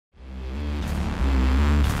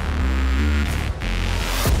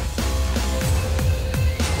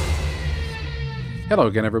Hello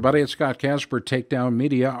again, everybody. It's Scott Casper, Takedown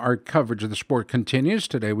Media. Our coverage of the sport continues.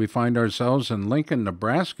 Today we find ourselves in Lincoln,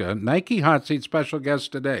 Nebraska. Nike Hot Seat special guest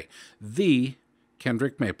today, the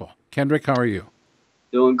Kendric Maple. Kendric, how are you?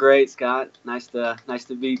 Doing great, Scott. Nice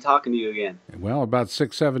to be talking to you again. Well, about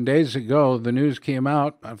 6, 7 days ago, the news came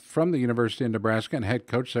out from the University of Nebraska and head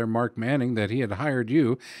coach there, Mark Manning, that he had hired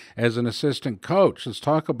you as an assistant coach. Let's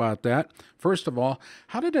talk about that. First of all,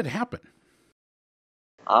 how did it happen?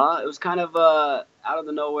 It was kind of out of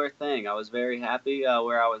the nowhere thing. I was very happy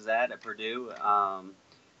where I was at Purdue,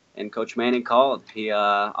 and Coach Manning called. He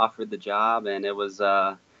offered the job, and it was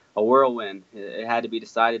a whirlwind. It had to be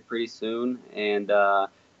decided pretty soon, and it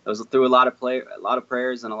was through a lot of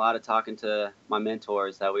prayers, and a lot of talking to my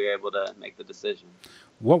mentors that we were able to make the decision.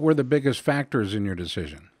 What were the biggest factors in your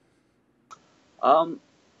decision? Um,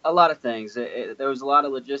 a lot of things. There was a lot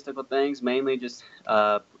of logistical things, mainly just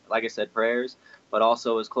like I said, prayers, but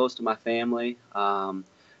also was close to my family.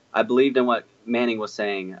 I believed in what Manning was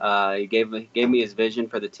saying. He gave me his vision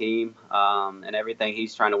for the team, and everything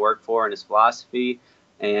he's trying to work for and his philosophy,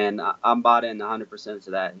 and I'm bought in 100%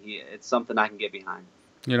 to that. It's something I can get behind.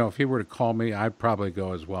 You know, if he were to call me, I'd probably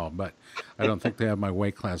go as well, but I don't think they have my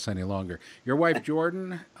weight class any longer. Your wife,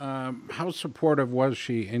 Jordan, how supportive was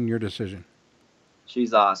she in your decision?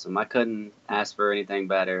 She's awesome. I couldn't ask for anything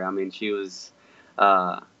better. I mean, she was.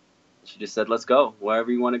 Uh, she just said, "Let's go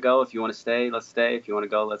wherever you want to go. If you want to stay, let's stay. If you want to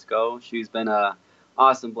go, let's go." She's been a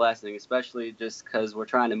awesome blessing, especially just because we're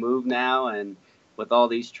trying to move now, and with all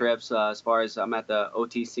these trips. As far as I'm at the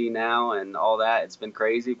OTC now and all that, it's been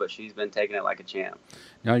crazy. But she's been taking it like a champ.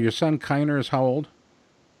 Now, your son, Kiner, is how old?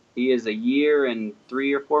 He is a year and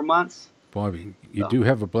 3 or 4 months. Boy, you So do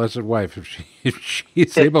have a blessed wife if if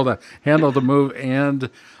she's able to handle the move and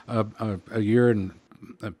a year and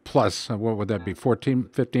plus, what would that be, 14,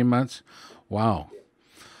 15 months? Wow.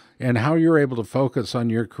 And how you're able to focus on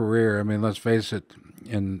your career. I mean, let's face it,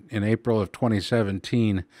 in April of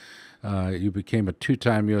 2017, you became a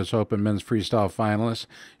two-time U.S. Open men's freestyle finalist.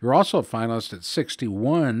 You're also a finalist at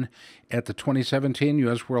 61 at the 2017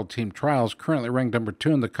 U.S. World Team Trials, currently ranked number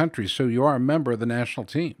 2 in the country, so you are a member of the national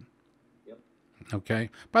team. yep. Okay.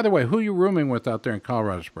 By the way, who are you rooming with out there in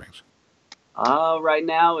Colorado Springs? Right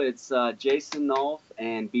now it's Jason Nolf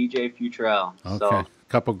and BJ Futrell. Okay. So,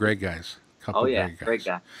 Couple great guys. oh Couple yeah, great great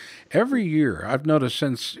guys. guy. Every year, I've noticed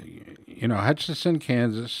since, Hutchinson,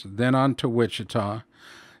 Kansas, then on to Wichita,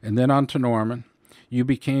 and then on to Norman, you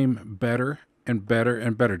became better and better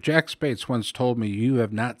and better. Jack Spates once told me you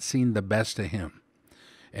have not seen the best of him,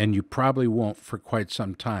 and you probably won't for quite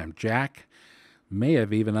some time. Jack may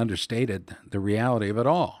have even understated the reality of it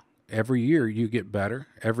all. Every year you get better,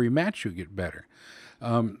 every match you get better.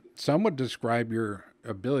 Some would describe your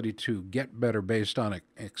ability to get better based on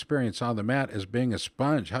experience on the mat as being a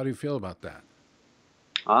sponge. How do you feel about that?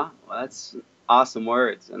 Well, that's awesome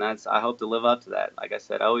words, and that's I hope to live up to that. Like I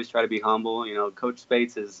said, I always try to be humble. Coach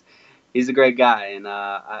Spates is he's a great guy, and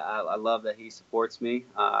I love that he supports me.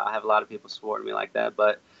 I have a lot of people supporting me like that,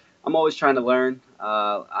 but I'm always trying to learn.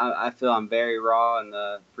 I feel I'm very raw in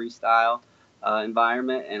the freestyle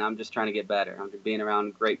environment, and I'm just trying to get better. I'm just being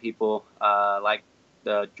around great people like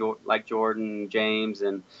Jordan, James,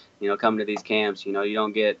 and coming to these camps. You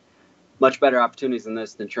don't get much better opportunities than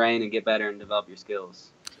this than train and get better and develop your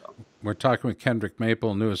skills. So. We're talking with Kendric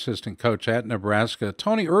Maple, new assistant coach at Nebraska.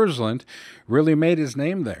 Tony Ersland really made his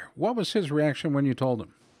name there. What was his reaction when you told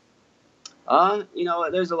him?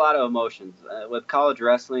 There's a lot of emotions with college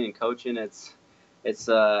wrestling and coaching. It's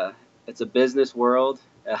a business world.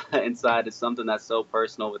 Inside is something that's so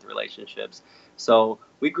personal with relationships. So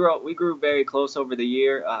we grew very close over the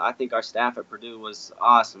year. I think our staff at Purdue was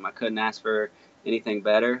awesome. I couldn't ask for anything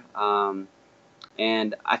better.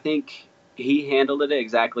 And I think he handled it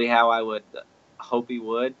exactly how I would hope he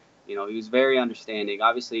would. He was very understanding.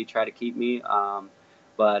 Obviously, he tried to keep me,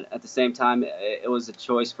 but at the same time, it was a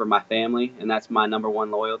choice for my family, and that's my number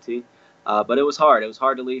one loyalty. But it was hard. It was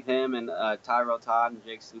hard to leave him and Tyrell Todd and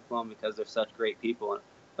Jake Suplum because they're such great people.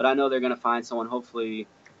 But I know they're going to find someone hopefully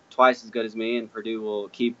twice as good as me, and Purdue will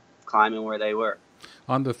keep climbing where they were.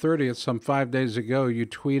 On the 30th, some 5 days ago, you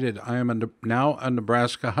tweeted, "I am now a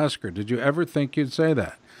Nebraska Husker." Did you ever think you'd say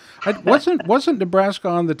that? Wasn't Nebraska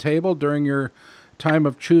on the table during your time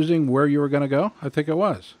of choosing where you were going to go? I think it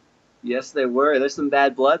was. Yes, they were. There's some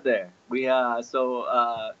bad blood there. Me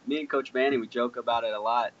and Coach Manning, we joke about it a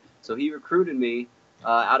lot. So he recruited me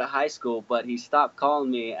out of high school, but he stopped calling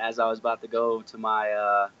me as I was about to go to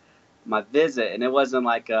my visit, and it wasn't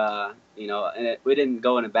like we didn't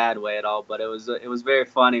go in a bad way at all, but it was very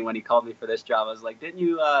funny when he called me for this job. I was like, "Didn't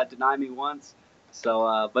you deny me once?"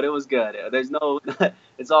 So, but it was good. There's no,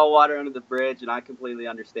 it's all water under the bridge, and I completely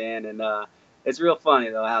understand. And it's real funny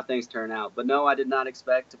though how things turn out. But no, I did not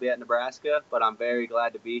expect to be at Nebraska, but I'm very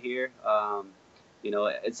glad to be here.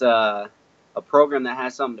 It's a program that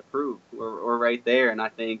has something to prove. We're right there, and I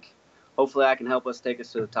think hopefully I can help us take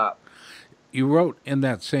us to the top. You wrote in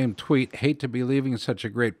that same tweet, hate to be leaving such a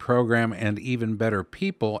great program and even better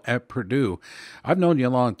people at Purdue. I've known you a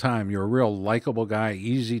long time. You're a real likable guy,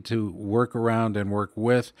 easy to work around and work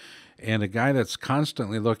with, and a guy that's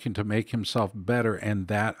constantly looking to make himself better and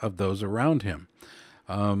that of those around him.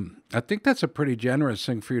 I think that's a pretty generous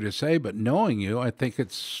thing for you to say, but knowing you, I think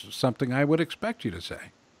it's something I would expect you to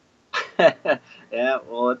say. Yeah,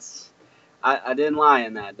 well, I didn't lie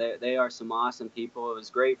in that. They are some awesome people. It was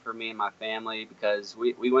great for me and my family because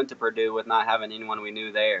we went to Purdue with not having anyone we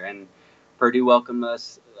knew there, and Purdue welcomed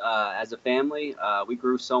us as a family. We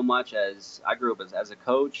grew so much as I grew up as a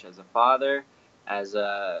coach, as a father, as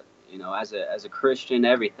a as a Christian,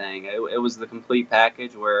 everything. It was the complete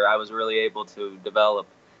package where I was really able to develop,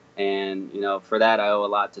 and for that I owe a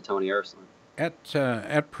lot to Tony Ursuline.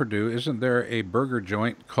 At Purdue, isn't there a burger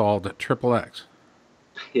joint called Triple X?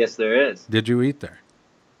 Yes, there is. Did you eat there?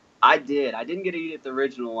 I did. I didn't get to eat at the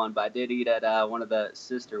original one, but I did eat at one of the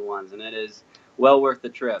sister ones, and it is well worth the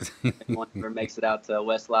trip if anyone ever makes it out to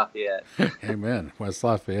West Lafayette. Amen. West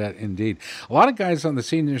Lafayette, indeed. A lot of guys on the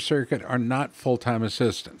senior circuit are not full-time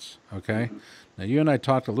assistants, okay? Mm-hmm. Now, you and I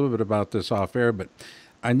talked a little bit about this off air, but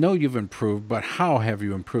I know you've improved, but how have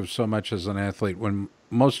you improved so much as an athlete when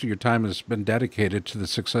most of your time has been dedicated to the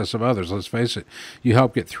success of others? Let's face it, you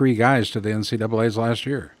helped get 3 guys to the NCAAs last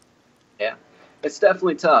year. Yeah, it's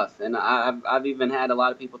definitely tough, and I've even had a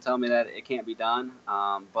lot of people tell me that it can't be done.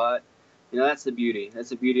 But that's the beauty. That's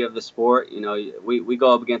the beauty of the sport. We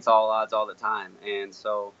go up against all odds all the time, and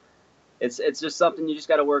so it's just something you just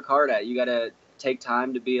got to work hard at. You got to take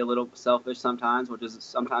time to be a little selfish sometimes, which is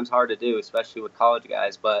sometimes hard to do, especially with college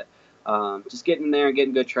guys. But just getting there and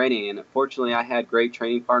getting good training. And fortunately, I had great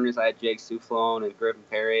training partners. I had Jake Soufflon and Griffin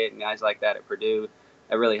Parrott and guys like that at Purdue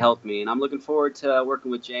that really helped me. And I'm looking forward to working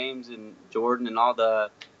with James and Jordan and all the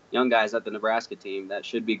young guys at the Nebraska team. That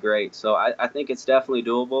should be great. So I think it's definitely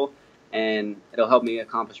doable, and it'll help me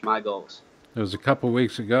accomplish my goals. There was a couple of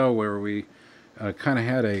weeks ago where we kind of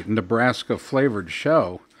had a Nebraska flavored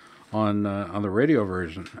show on the radio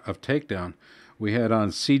version of Takedown. We had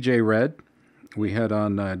on C.J. Redd, we had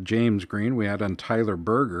on James Green, we had on Tyler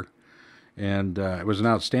Berger, and it was an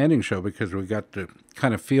outstanding show because we got to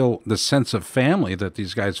kind of feel the sense of family that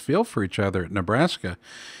these guys feel for each other at Nebraska.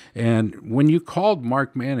 And when you called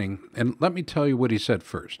Mark Manning, and let me tell you what he said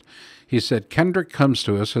first. He said, Kendric comes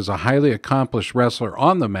to us as a highly accomplished wrestler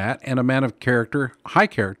on the mat and a man of character, high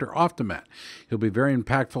character, off the mat. He'll be very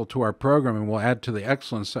impactful to our program and will add to the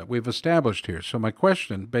excellence that we've established here. So my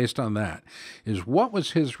question, based on that, is what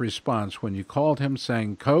was his response when you called him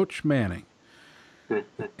saying, Coach Manning?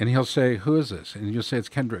 And he'll say, who is this? And you'll say, it's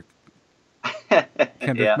Kendric.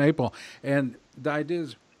 Kendric Yeah. Maple. And the idea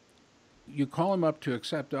is, you call him up to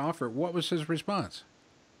accept the offer. What was his response?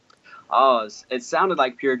 Oh, it sounded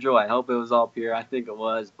like pure joy. I hope it was all pure. I think it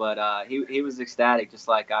was, but he was ecstatic just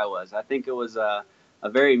like I was. I think it was a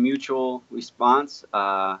very mutual response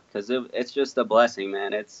because it's just a blessing,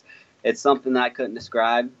 man. It's something that I couldn't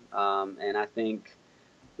describe, and I think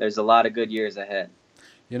there's a lot of good years ahead.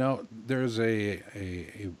 There's a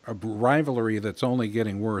rivalry that's only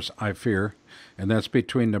getting worse, I fear, and that's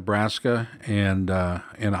between Nebraska and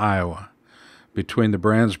Iowa, between the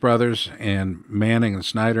Brands brothers and Manning and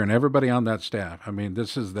Snyder and everybody on that staff. I mean,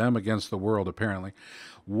 this is them against the world, apparently.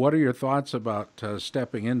 What are your thoughts about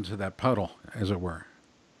stepping into that puddle, as it were?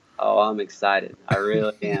 Oh, I'm excited. I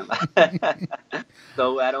really am.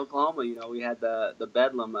 So at Oklahoma, we had the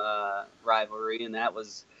Bedlam rivalry, and that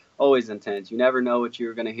was always intense. You never know what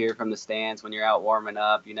you're going to hear from the stands when you're out warming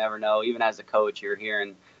up. You never know. Even as a coach, you're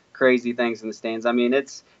hearing crazy things in the stands. I mean,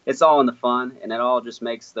 it's all in the fun, and it all just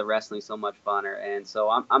makes the wrestling so much funner. And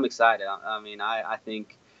so I'm excited. I mean, I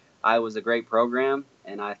think I was a great program,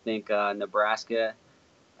 and I think Nebraska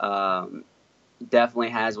definitely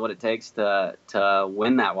has what it takes to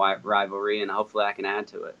win that rivalry, and hopefully I can add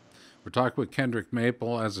to it. We're talking with Kendric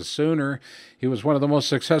Maple. As a Sooner, he was one of the most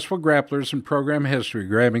successful grapplers in program history,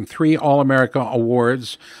 grabbing 3 All-America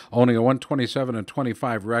awards, owning a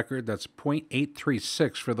 127-25 record. That's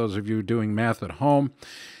 .836 for those of you doing math at home.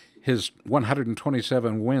 His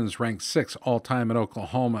 127 wins rank 6th all-time in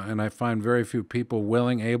Oklahoma, and I find very few people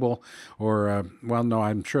willing, able, or, well, no,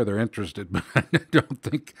 I'm sure they're interested, but I don't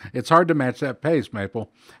think it's hard to match that pace,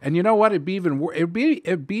 Maple. And you know what? It'd be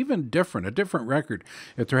even different, a different record,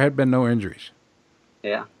 if there had been no injuries.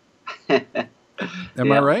 Yeah.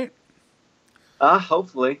 Am I Yeah. right?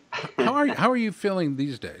 Hopefully. How are you feeling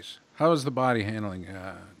these days? How is the body handling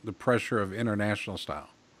the pressure of international style?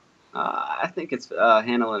 I think it's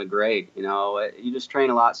handling it great. You just train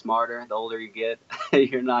a lot smarter the older you get.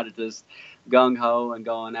 You're not just gung ho and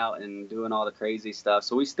going out and doing all the crazy stuff.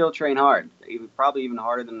 So we still train hard, probably even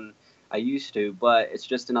harder than I used to, but it's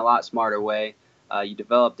just in a lot smarter way. You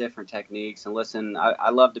develop different techniques and listen. I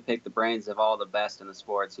love to pick the brains of all the best in the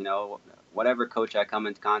sports. Whatever coach I come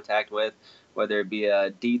into contact with, whether it be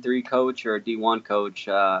a D3 coach or a D1 coach,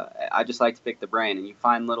 I just like to pick the brain, and you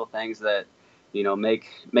find little things that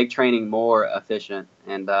make training more efficient.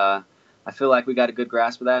 And I feel like we got a good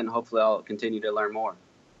grasp of that, and hopefully I'll continue to learn more.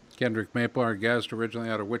 Kendric Maple, our guest, originally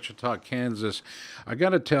out of Wichita, Kansas. I got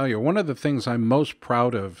to tell you, one of the things I'm most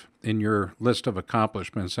proud of in your list of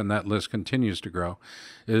accomplishments, and that list continues to grow,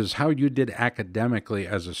 is how you did academically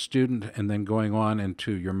as a student and then going on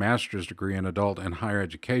into your master's degree in adult and higher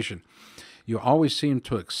education. You always seem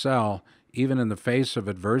to excel even in the face of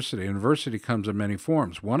adversity. Adversity comes in many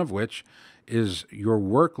forms, one of which is your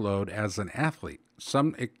workload as an athlete.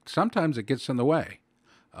 Sometimes it gets in the way.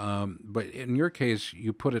 But in your case,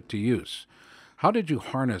 you put it to use. How did you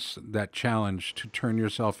harness that challenge to turn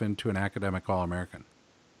yourself into an academic All-American?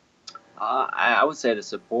 I would say the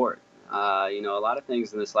support. A lot of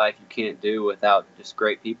things in this life you can't do without just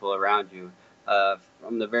great people around you.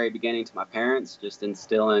 From the very beginning to my parents, just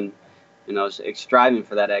instilling, striving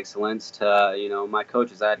for that excellence to, my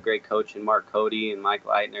coaches. I had great coaching, Mark Cody and Mike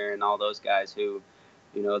Leitner and all those guys who,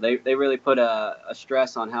 they really put a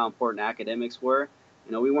stress on how important academics were.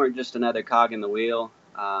 We weren't just another cog in the wheel,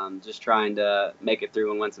 just trying to make it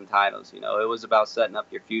through and win some titles. It was about setting up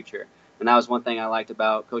your future. And that was one thing I liked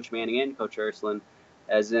about Coach Manning and Coach Ursuline,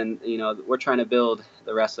 as in, we're trying to build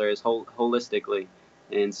the wrestlers holistically.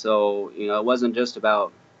 And so, it wasn't just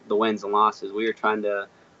about the wins and losses. We were trying to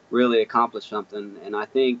really accomplish something. And I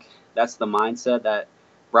think that's the mindset that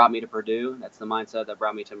brought me to Purdue. That's the mindset that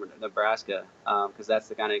brought me to Nebraska, because that's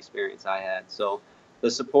the kind of experience I had. So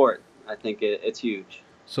the support, I think it's huge.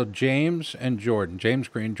 So James and Jordan, James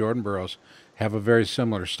Green, Jordan Burroughs, have a very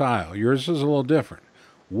similar style. Yours is a little different.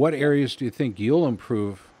 What areas do you think you'll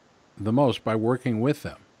improve the most by working with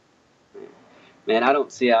them? Man, I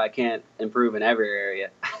don't see how I can't improve in every area.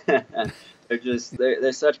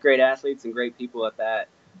 They're such great athletes and great people at that.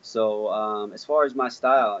 So as far as my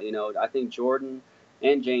style, I think Jordan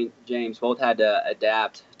and James both had to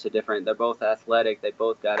adapt to different. They're both athletic. They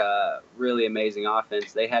both got a really amazing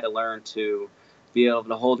offense. They had to learn to be able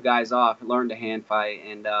to hold guys off, learn to hand fight,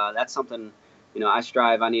 and that's something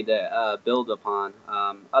I need to build upon.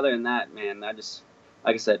 Other than that, man, I just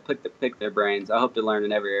like I said, pick their brains. I hope to learn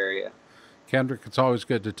in every area. Kendrick, it's always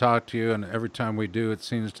good to talk to you, and every time we do, it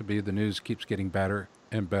seems to be the news keeps getting better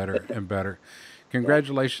and better and better. Yeah.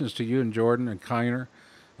 Congratulations to you and Jordan and Kiner.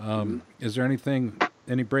 Mm-hmm. Is there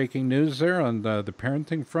any breaking news there on the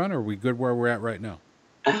parenting front, or are we good where we're at right now?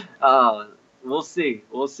 We'll see.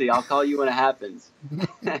 We'll see. I'll call you when it happens.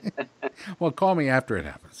 Well, call me after it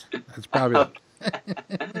happens. That's probably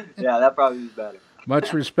Yeah, that probably is better.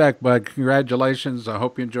 much respect, bud. Congratulations. I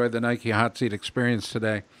hope you enjoyed the Nike Hot Seat experience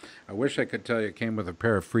today. I wish I could tell you it came with a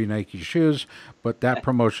pair of free Nike shoes, but that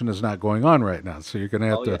promotion is not going on right now. So Oh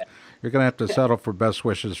yeah, you're gonna have to settle for best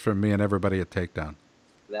wishes from me and everybody at Takedown.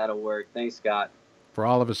 that'll work. Thanks, Scott. For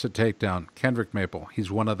all of us at Takedown, Kendric Maple, he's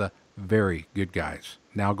one of the very good guys.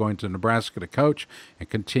 Now going to Nebraska to coach and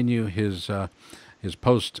continue his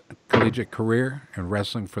post-collegiate career in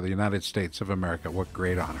wrestling for the United States of America. What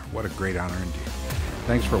great honor. What a great honor indeed.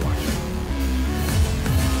 Thanks for watching.